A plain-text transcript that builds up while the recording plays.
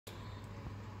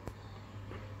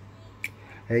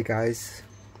Hey guys,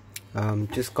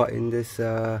 just got in this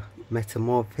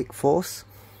Metamorphic Force.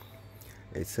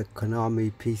 It's a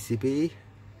Konami PCB.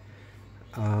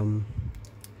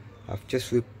 I've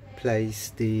just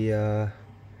replaced the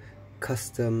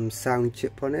custom sound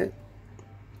chip on it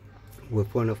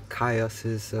with one of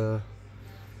Caius's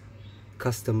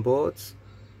custom boards.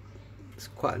 It's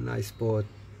quite a nice board.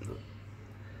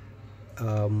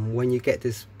 When you get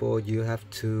this board, you have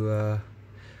to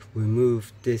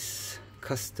remove this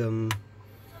custom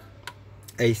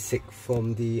ASIC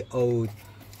from the old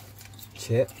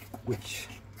chip, which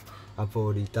I've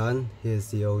already done. Here's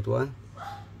the old one.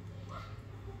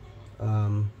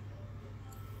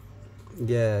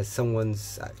 Yeah,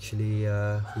 someone's actually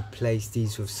replaced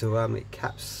these with ceramic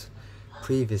caps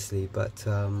previously, but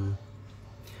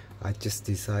I just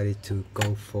decided to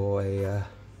go for a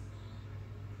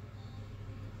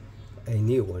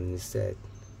new one instead.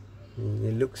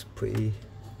 It looks pretty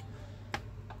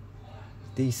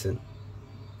decent.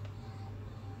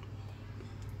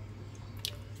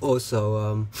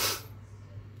 Also,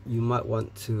 you might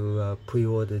want to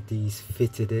pre-order these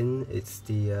fitted in. It's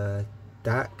the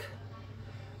DAC.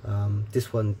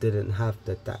 This one didn't have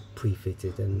the DAC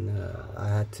pre-fitted, and I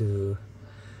had to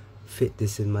fit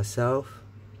this in myself.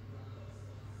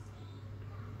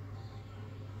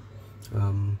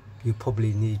 You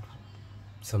probably need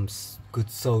some good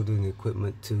soldering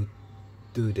equipment to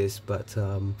do this, but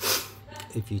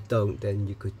if you don't, then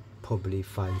you could probably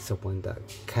find someone that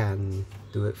can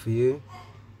do it for you.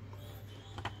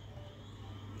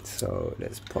 So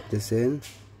let's pop this in.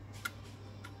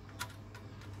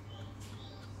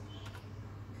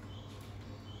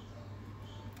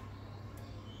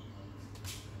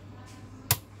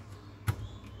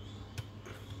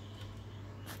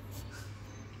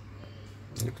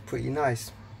 Looks pretty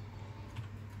nice.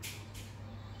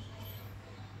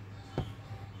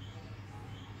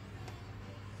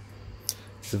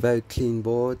 It's a very clean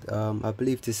board. I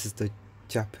believe this is the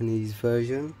Japanese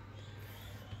version.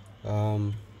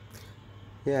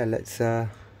 Yeah, let's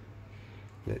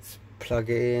plug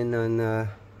it in and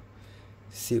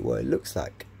see what it looks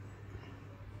like.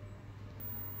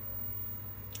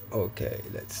 Okay,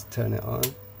 let's turn it on.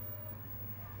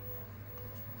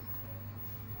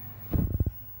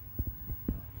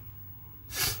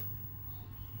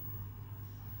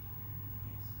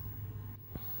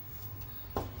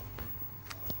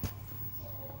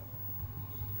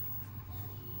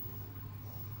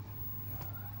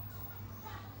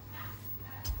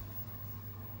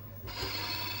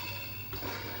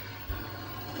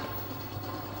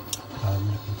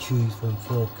 You can choose from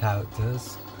 4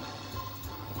 characters.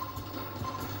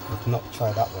 I've not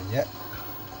tried that one yet.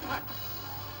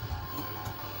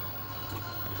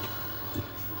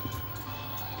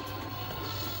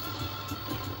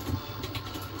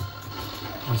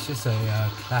 It's just a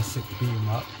classic beat 'em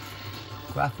up.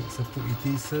 Graphics are pretty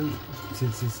decent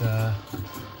since it's on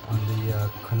the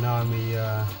Konami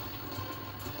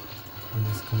on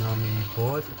this Konami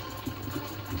board.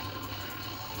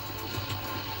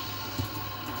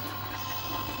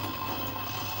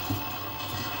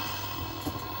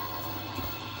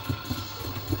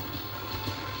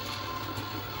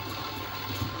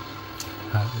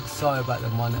 Sorry about the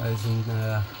monitors in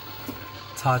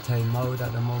Tate mode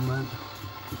at the moment.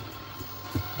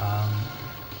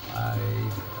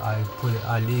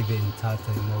 I leave it in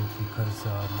Tate mode because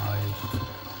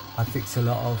I fix a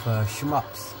lot of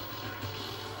shmups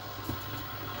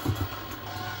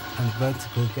and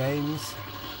vertical games,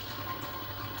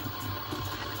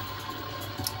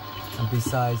 and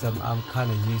besides I'm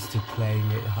kind of used to playing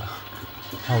it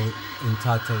in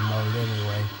Tate mode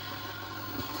anyway.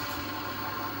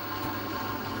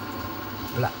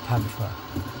 Black Panther.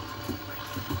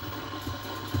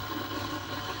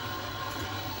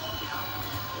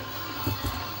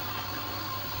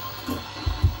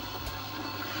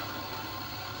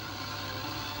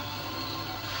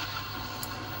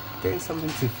 Getting some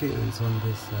interference on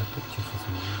this picture for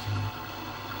some reason.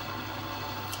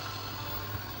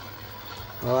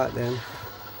 Alright then.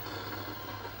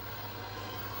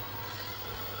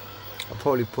 I'll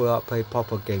probably put up a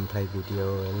proper gameplay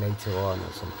video later on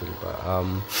or something, but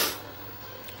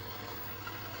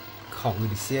can't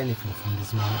really see anything from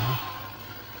this monitor.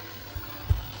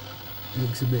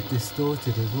 Looks a bit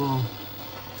distorted as well.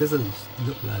 Doesn't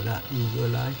look like that in real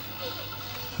life.